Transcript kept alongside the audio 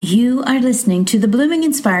You are listening to the Blooming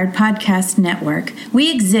Inspired Podcast Network.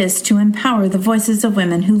 We exist to empower the voices of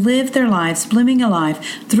women who live their lives blooming alive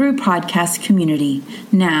through podcast community.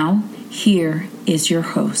 Now, here is your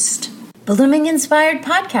host. Blooming Inspired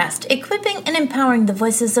Podcast, equipping and empowering the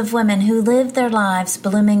voices of women who live their lives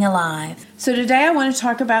blooming alive. So today I want to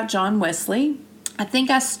talk about John Wesley. I think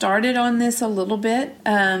I started on this a little bit.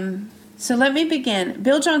 So let me begin.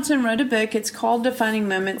 Bill Johnson wrote a book. It's called Defining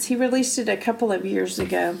Moments. He released it a couple of years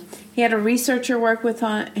ago. He had a researcher work with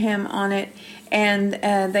him on it, and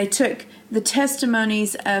they took the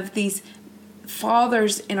testimonies of these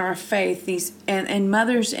fathers in our faith, these and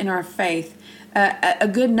mothers in our faith. A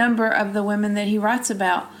good number of the women that he writes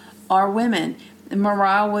about are women.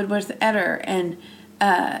 Mariah Woodworth Etter and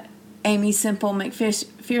Amy Semple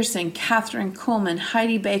McPherson, Catherine Kuhlman,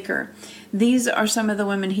 Heidi Baker. These are some of the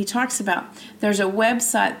women he talks about. There's a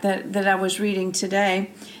website that I was reading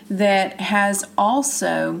today that has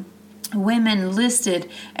also women listed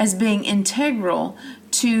as being integral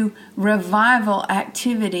to revival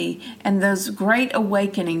activity and those great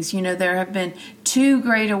awakenings. You know, there have been 2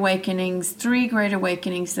 great awakenings, 3 great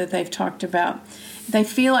awakenings that they've talked about. They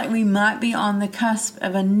feel like we might be on the cusp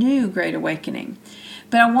of a new great awakening.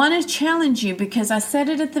 But I want to challenge you because I said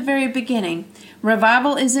it at the very beginning.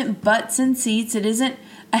 Revival isn't butts and seats. It isn't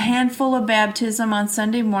a handful of baptism on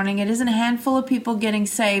Sunday morning. It isn't a handful of people getting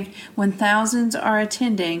saved when thousands are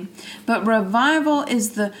attending. But revival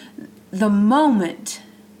is the moment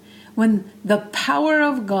when the power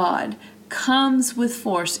of God comes with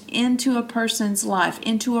force into a person's life,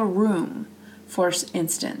 into a room, for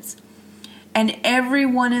instance. And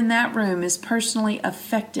everyone in that room is personally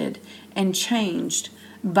affected and changed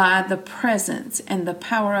by the presence and the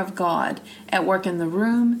power of God at work in the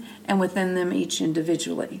room and within them each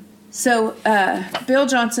individually. So Bill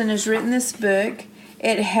Johnson has written this book.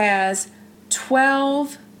 It has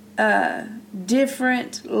 12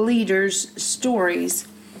 different leaders' stories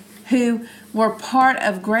who were part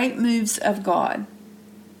of great moves of God.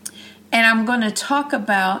 And I'm going to talk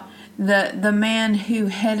about the man who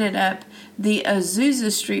headed up the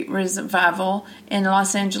Azusa Street Revival in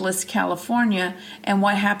Los Angeles, California, and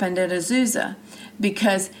what happened at Azusa,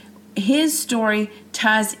 because his story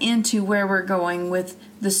ties into where we're going with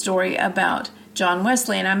the story about John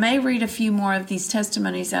Wesley. And I may read a few more of these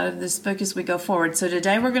testimonies out of this book as we go forward. So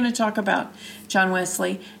today we're going to talk about John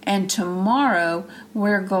Wesley, and tomorrow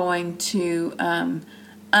we're going to,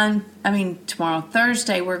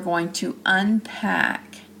 Thursday we're going to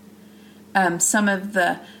unpack some of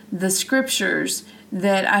the scriptures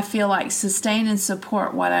that I feel like sustain and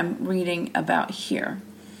support what I'm reading about here.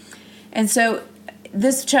 And so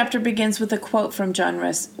this chapter begins with a quote from John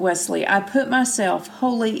Wesley. I put myself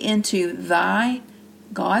wholly into thy,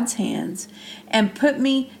 God's hands, and put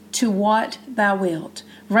me to what thou wilt.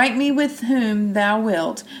 Rank me with whom thou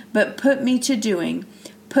wilt, but put me to doing,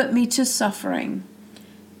 put me to suffering.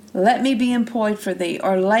 Let me be employed for thee,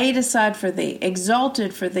 or laid aside for thee,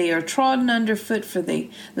 exalted for thee, or trodden under foot for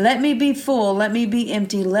thee. Let me be full, let me be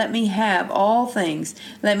empty, let me have all things,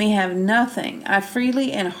 let me have nothing. I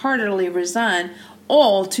freely and heartily resign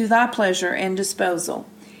all to thy pleasure and disposal.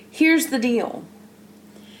 Here's the deal.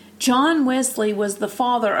 John Wesley was the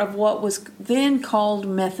father of what was then called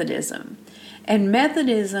Methodism. And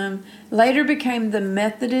Methodism later became the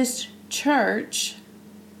Methodist Church.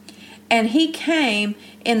 And he came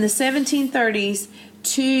in the 1730s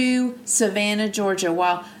to Savannah, Georgia,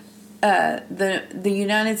 while the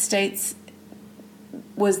United States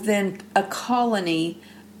was then a colony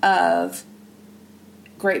of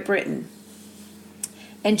Great Britain.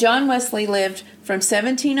 And John Wesley lived from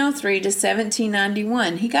 1703 to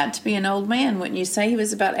 1791. He got to be an old man, wouldn't you say? He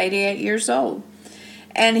was about 88 years old.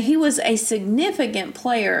 And he was a significant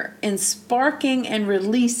player in sparking and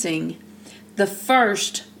releasing the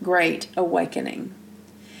first Great Awakening.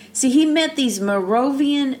 See, he met these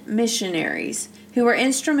Moravian missionaries who were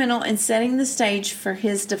instrumental in setting the stage for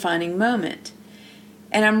his defining moment.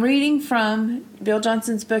 And I'm reading from Bill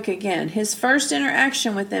Johnson's book again. His first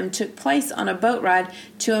interaction with them took place on a boat ride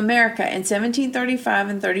to America in 1735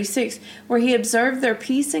 and 36, where he observed their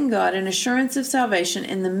peace in God and assurance of salvation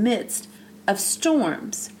in the midst of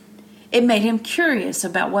storms. It made him curious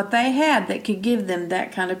about what they had that could give them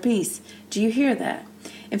that kind of peace. Do you hear that?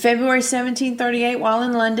 In February 1738, while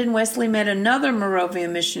in London, Wesley met another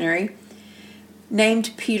Moravian missionary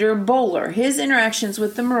named Peter Böhler. His interactions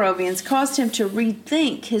with the Moravians caused him to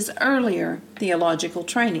rethink his earlier theological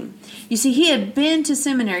training. You see, he had been to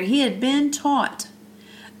seminary. He had been taught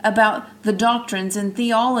about the doctrines and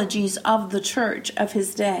theologies of the church of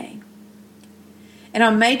his day. And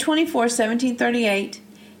on May 24, 1738,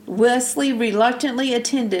 Wesley reluctantly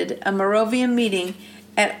attended a Moravian meeting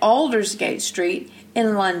at Aldersgate Street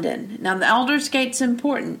in London. Now, the Aldersgate's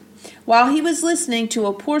important. While he was listening to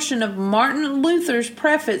a portion of Martin Luther's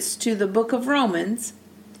preface to the book of Romans,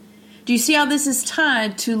 do you see how this is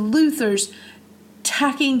tied to Luther's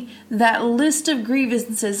tacking that list of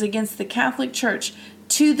grievances against the Catholic Church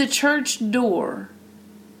to the church door?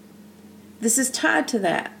 This is tied to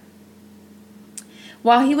that.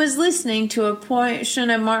 While he was listening to a portion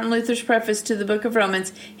of Martin Luther's preface to the book of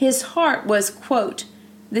Romans, his heart was, quote,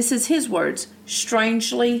 this is his words,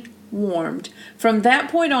 strangely warmed. From that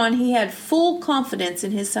point on, he had full confidence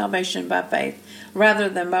in his salvation by faith rather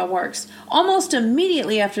than by works. Almost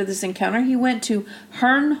immediately after this encounter, he went to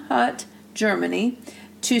Herrnhut, Germany,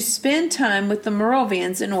 to spend time with the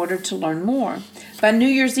Moravians in order to learn more. By New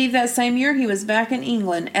Year's Eve that same year, he was back in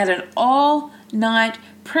England at an all-night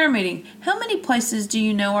prayer meeting. How many places do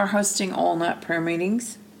you know are hosting all-night prayer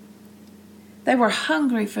meetings? They were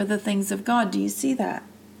hungry for the things of God. Do you see that?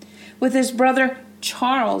 With his brother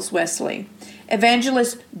Charles Wesley,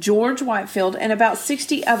 evangelist George Whitefield, and about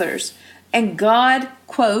 60 others. And God,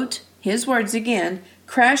 quote, his words again,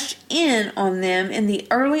 crashed in on them in the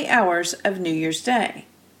early hours of New Year's Day.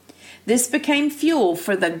 This became fuel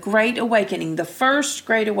for the Great Awakening, the first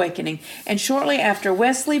Great Awakening. And shortly after,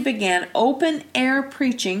 Wesley began open-air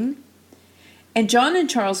preaching, and John and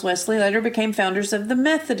Charles Wesley later became founders of the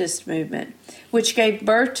Methodist movement, which gave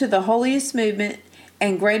birth to the holiest movement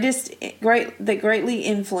and that greatly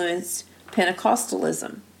influenced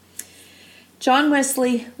Pentecostalism. John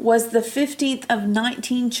Wesley was the 15th of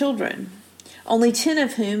 19 children, only 10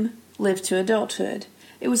 of whom lived to adulthood.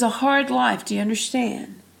 It was a hard life, do you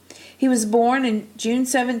understand? He was born in June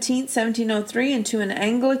 17, 1703, into an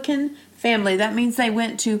Anglican family. That means they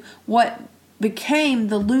went to what became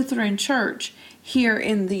the Lutheran Church here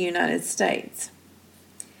in the United States.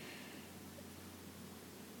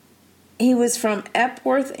 He was from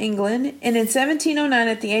Epworth, England, and in 1709,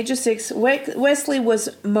 at the age of 6, Wesley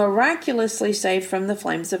was miraculously saved from the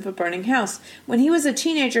flames of a burning house. When he was a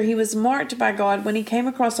teenager, he was marked by God when he came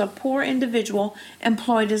across a poor individual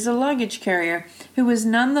employed as a luggage carrier, who was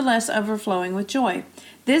nonetheless overflowing with joy.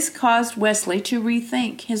 This caused Wesley to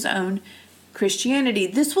rethink his own Christianity.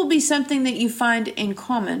 This will be something that you find in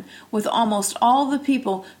common with almost all the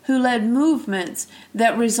people who led movements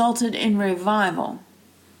that resulted in revival.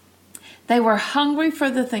 They were hungry for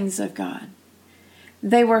the things of God.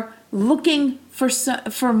 They were looking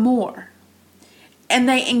for more. And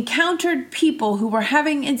they encountered people who were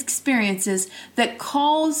having experiences that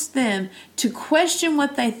caused them to question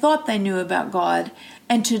what they thought they knew about God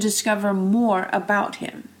and to discover more about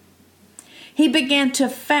Him. He began to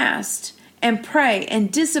fast and pray and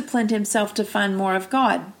disciplined himself to find more of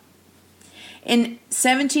God. In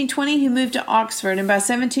 1720, he moved to Oxford, and by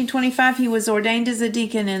 1725, he was ordained as a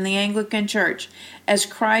deacon in the Anglican Church as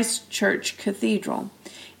Christ Church Cathedral.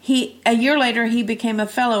 A year later, he became a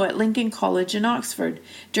fellow at Lincoln College in Oxford.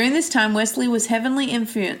 During this time, Wesley was heavily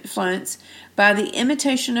influenced by The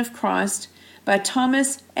Imitation of Christ by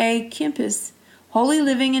Thomas A. Kempis, Holy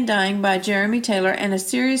Living and Dying by Jeremy Taylor, and A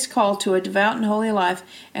Serious Call to a Devout and Holy Life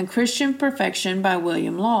and Christian Perfection by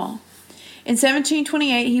William Law. In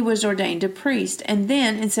 1728, he was ordained a priest, and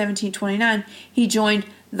then in 1729, he joined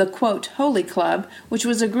the, quote, Holy Club, which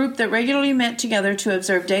was a group that regularly met together to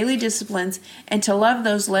observe daily disciplines and to love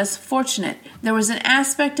those less fortunate. There was an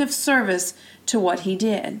aspect of service to what he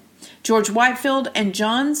did. George Whitefield and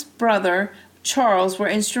John's brother, Charles, were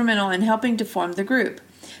instrumental in helping to form the group.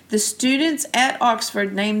 The students at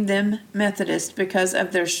Oxford named them Methodist because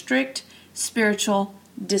of their strict spiritual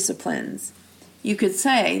disciplines. You could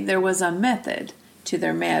say there was a method to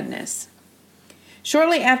their madness.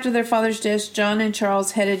 Shortly after their father's death, John and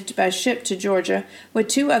Charles headed by ship to Georgia with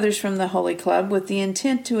 2 others from the Holy Club with the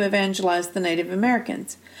intent to evangelize the Native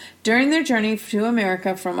Americans. During their journey to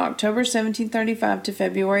America from October 1735 to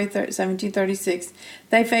February 1736,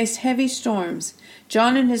 they faced heavy storms.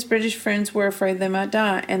 John and his British friends were afraid they might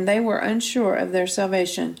die, and they were unsure of their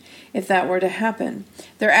salvation if that were to happen.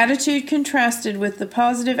 Their attitude contrasted with the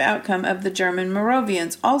positive outcome of the German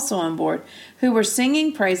Moravians, also on board, who were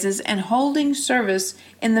singing praises and holding service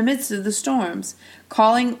in the midst of the storms.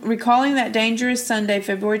 Recalling that dangerous Sunday,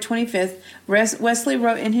 February 25th, Wesley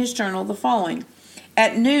wrote in his journal the following: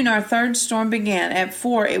 At noon, our third storm began. At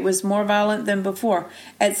 4, it was more violent than before.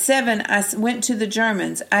 At 7, I went to the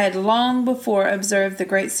Germans. I had long before observed the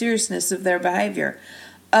great seriousness of their behavior.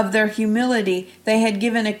 of their humility, they had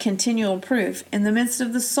given a continual proof. In the midst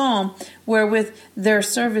of the psalm wherewith their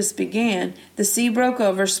service began, the sea broke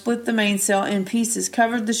over, split the mainsail in pieces,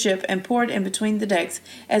 covered the ship, and poured in between the decks,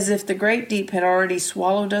 as if the great deep had already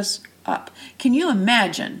swallowed us up. Can you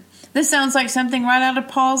imagine? This sounds like something right out of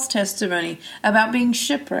Paul's testimony about being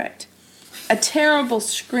shipwrecked. A terrible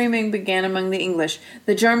screaming began among the English.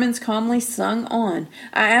 The Germans calmly sung on.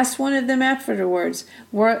 I asked one of them afterwards,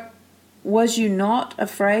 "Was you not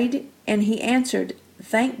afraid?" And he answered,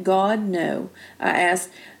 "Thank God, no." I asked,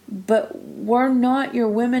 "But were not your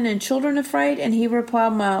women and children afraid?" And he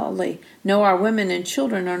replied mildly, "No, our women and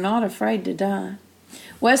children are not afraid to die."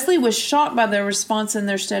 Wesley was shocked by their response and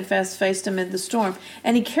their steadfast faith amid the storm,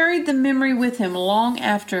 and he carried the memory with him long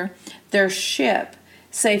after their ship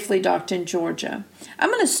safely docked in Georgia. I'm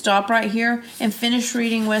going to stop right here and finish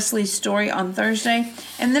reading Wesley's story on Thursday,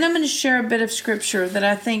 and then I'm going to share a bit of scripture that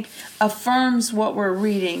I think affirms what we're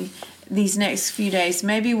reading these next few days.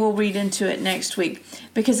 Maybe we'll read into it next week,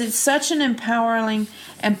 because it's such an empowering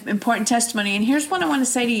and important testimony. And here's what I want to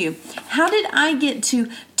say to you. How did I get to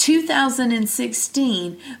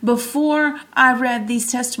 2016 before I read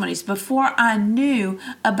these testimonies, before I knew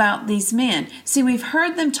about these men? See, we've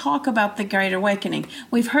heard them talk about the Great Awakening.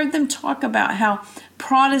 We've heard them talk about how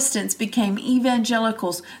Protestants became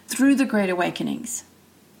evangelicals through the Great Awakenings.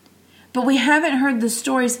 But we haven't heard the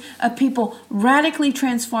stories of people radically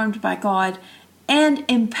transformed by God and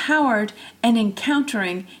empowered and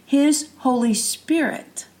encountering His Holy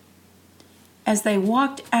Spirit as they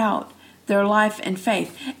walked out their life and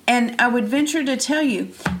faith. And I would venture to tell you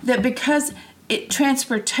that because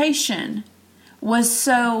transportation was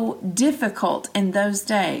so difficult in those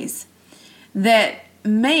days, that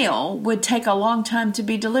mail would take a long time to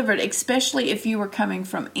be delivered, especially if you were coming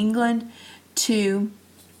from England to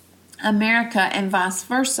America and vice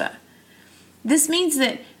versa. This means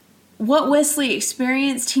that what Wesley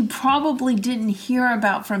experienced, he probably didn't hear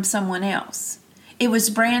about from someone else. It was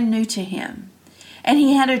brand new to him. And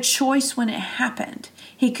he had a choice when it happened.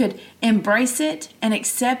 He could embrace it and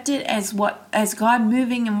accept it as God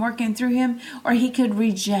moving and working through him, or he could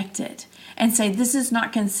reject it and say, this is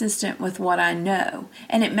not consistent with what I know,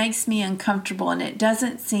 and it makes me uncomfortable, and it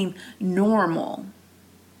doesn't seem normal.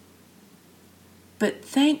 But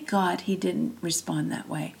thank God he didn't respond that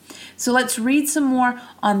way. So let's read some more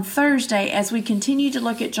on Thursday as we continue to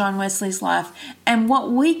look at John Wesley's life and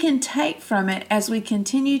what we can take from it as we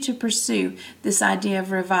continue to pursue this idea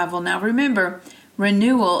of revival. Now remember,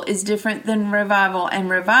 renewal is different than revival,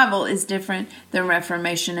 and revival is different than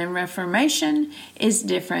Reformation, and Reformation is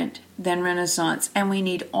different than Renaissance. And we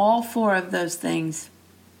need all four of those things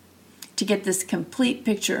to get this complete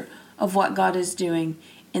picture of what God is doing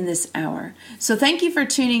in this hour. So thank you for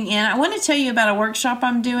tuning in. I want to tell you about a workshop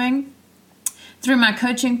I'm doing through my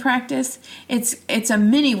coaching practice. It's a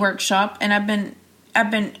mini workshop, and I've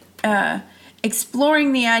been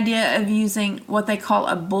exploring the idea of using what they call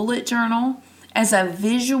a bullet journal as a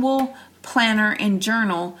visual planner and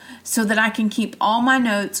journal, so that I can keep all my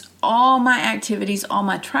notes, all my activities, all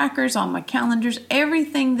my trackers, all my calendars,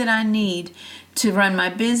 everything that I need to run my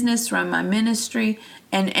business, run my ministry,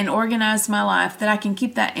 and organize my life, that I can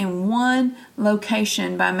keep that in one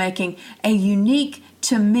location by making a unique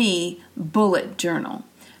to me bullet journal.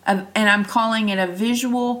 And I'm calling it a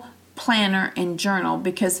visual planner and journal,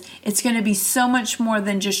 because it's going to be so much more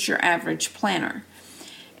than just your average planner.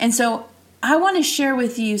 And so I want to share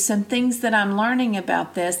with you some things that I'm learning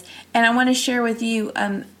about this, and I want to share with you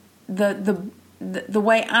the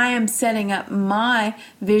way I am setting up my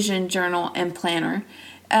vision journal and planner,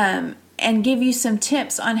 and give you some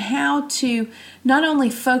tips on how to not only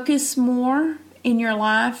focus more in your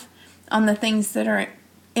life on the things that are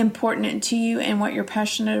important to you and what you're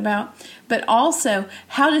passionate about, but also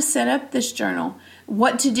how to set up this journal,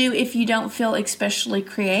 what to do if you don't feel especially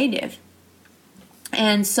creative,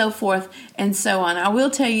 and so forth and so on. I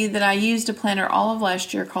will tell you that I used a planner all of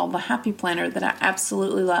last year called the Happy Planner that I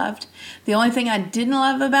absolutely loved. The only thing I didn't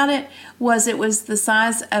love about it was the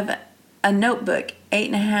size of a notebook,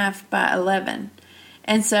 8.5 by 11.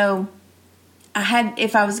 And so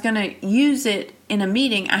if I was going to use it in a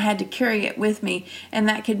meeting, I had to carry it with me, and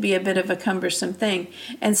that could be a bit of a cumbersome thing.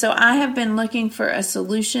 And so I have been looking for a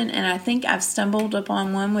solution, and I think I've stumbled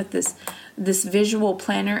upon one with this visual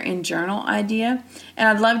planner and journal idea, and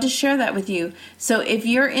I'd love to share that with you. So if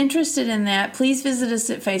you're interested in that, please visit us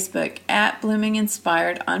at Facebook at Blooming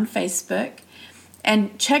Inspired on Facebook.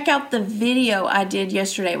 And check out the video I did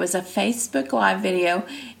yesterday. It was a Facebook Live video,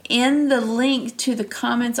 In the link to the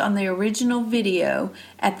comments on the original video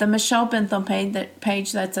at the Michelle Bentham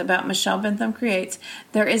page that's about Michelle Bentham Creates,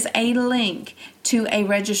 there is a link to a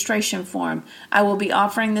registration form. I will be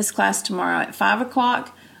offering this class tomorrow at 5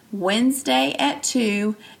 o'clock, Wednesday at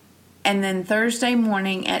 2, and then Thursday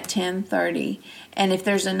morning at 10:30. And if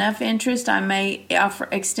there's enough interest, I may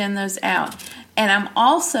extend those out. And I'm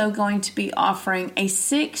also going to be offering a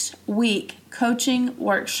 6-week coaching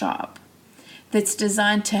workshop that's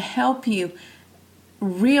designed to help you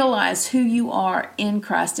realize who you are in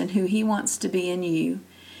Christ and who He wants to be in you.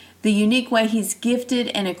 The unique way He's gifted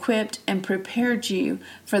and equipped and prepared you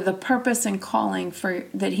for the purpose and calling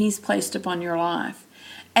that He's placed upon your life.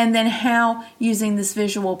 And then how using this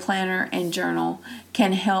visual planner and journal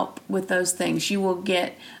can help with those things. You will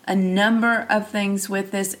get a number of things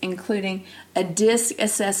with this, including a DISC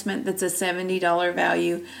assessment that's a $70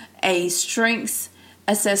 value, a strengths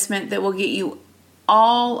assessment that will get you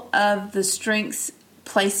all of the strengths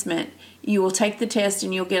placement. You will take the test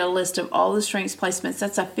and you'll get a list of all the strengths placements.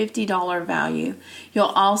 That's a $50 value. You'll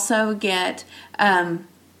also get an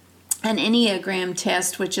Enneagram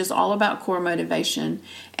test, which is all about core motivation,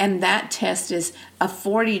 and that test is a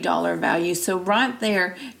 $40 value. So right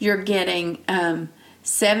there, you're getting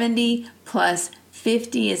 70 plus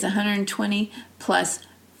 50 is 120 plus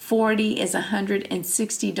 40 is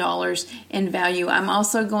 $160 in value. I'm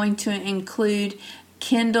also going to include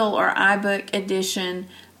Kindle or iBook edition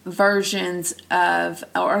versions of,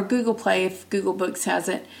 or Google Play if Google Books has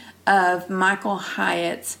it, of Michael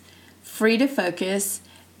Hyatt's Free to Focus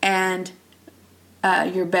and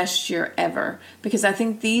Your Best Year Ever, because I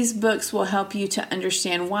think these books will help you to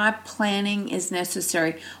understand why planning is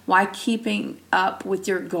necessary, why keeping up with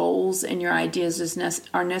your goals and your ideas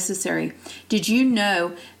are necessary. Did you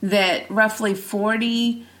know that roughly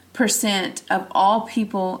 40% of all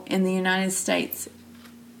people in the United States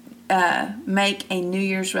make a New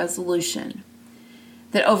Year's resolution?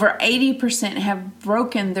 That over 80% have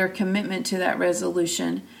broken their commitment to that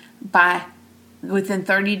resolution within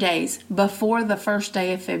 30 days. Before the first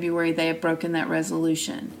day of February, they have broken that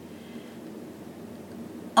resolution.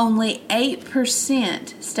 Only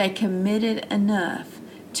 8% stay committed enough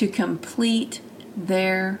to complete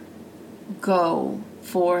their goal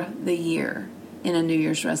for the year in a New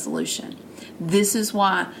Year's resolution. This is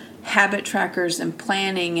why habit trackers and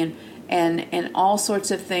planning and all sorts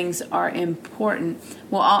of things are important.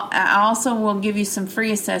 Well, I also will give you some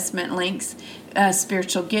free assessment links,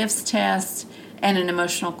 spiritual gifts tests, and an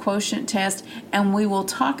emotional quotient test, and we will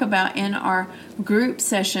talk about in our group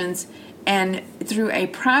sessions and through a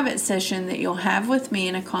private session that you'll have with me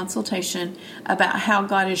in a consultation about how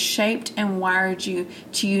God has shaped and wired you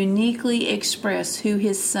to uniquely express who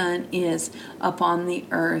His Son is upon the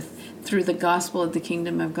earth through the gospel of the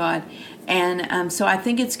kingdom of God. And so I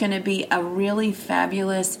think it's going to be a really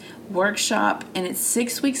fabulous workshop, and it's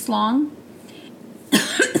 6 weeks long.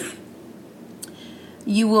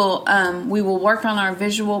 We will work on our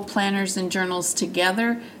visual planners and journals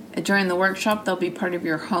together during the workshop. They'll be part of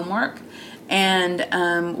your homework, and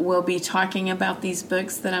we'll be talking about these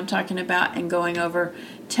books that I'm talking about and going over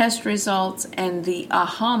test results and the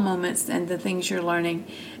aha moments and the things you're learning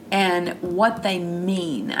and what they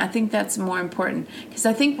mean. I think that's more important, because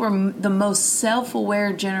I think we're the most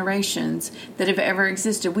self-aware generations that have ever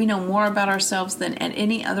existed. We know more about ourselves than at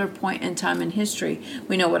any other point in time in history.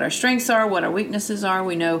 We know what our strengths are, what our weaknesses are.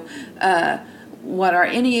 We know what our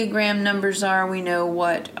Enneagram numbers are. We know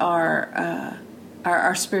what our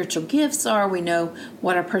spiritual gifts are. We know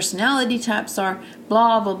what our personality types are.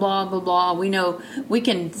 Blah, blah, blah, blah, blah. We know we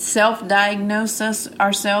can self-diagnose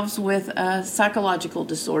ourselves with psychological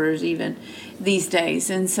disorders even these days.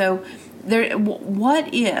 And so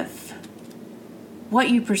what if what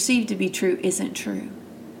you perceive to be true isn't true?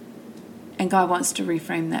 And God wants to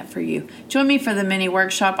reframe that for you. Join me for the mini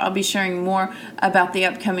workshop. I'll be sharing more about the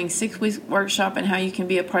upcoming 6-week workshop and how you can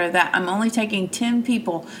be a part of that. I'm only taking 10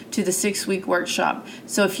 people to the 6-week workshop.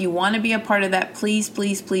 So if you want to be a part of that, please,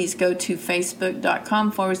 please, please go to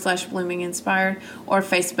facebook.com/bloominginspired or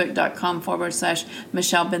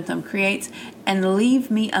facebook.com/Michelle Bentham Creates and leave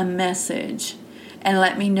me a message and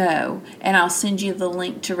let me know, and I'll send you the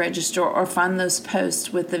link to register or find those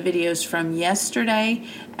posts with the videos from yesterday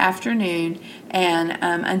afternoon. And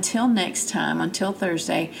until next time, until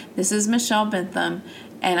Thursday, this is Michelle Bentham,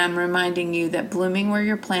 and I'm reminding you that blooming where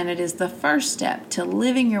you're planted is the first step to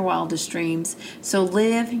living your wildest dreams. So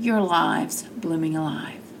live your lives blooming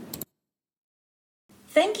alive.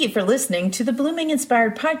 Thank you for listening to the Blooming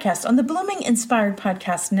Inspired Podcast on the Blooming Inspired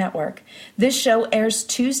Podcast Network. This show airs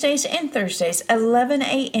Tuesdays and Thursdays at 11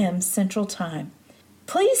 a.m. Central Time.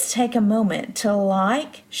 please take a moment to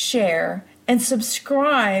like, share, and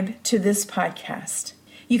subscribe to this podcast.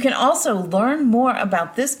 You can also learn more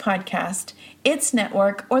about this podcast, its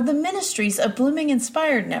network, or the ministries of Blooming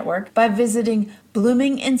Inspired Network by visiting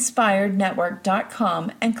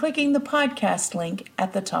bloominginspirednetwork.com and clicking the podcast link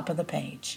at the top of the page.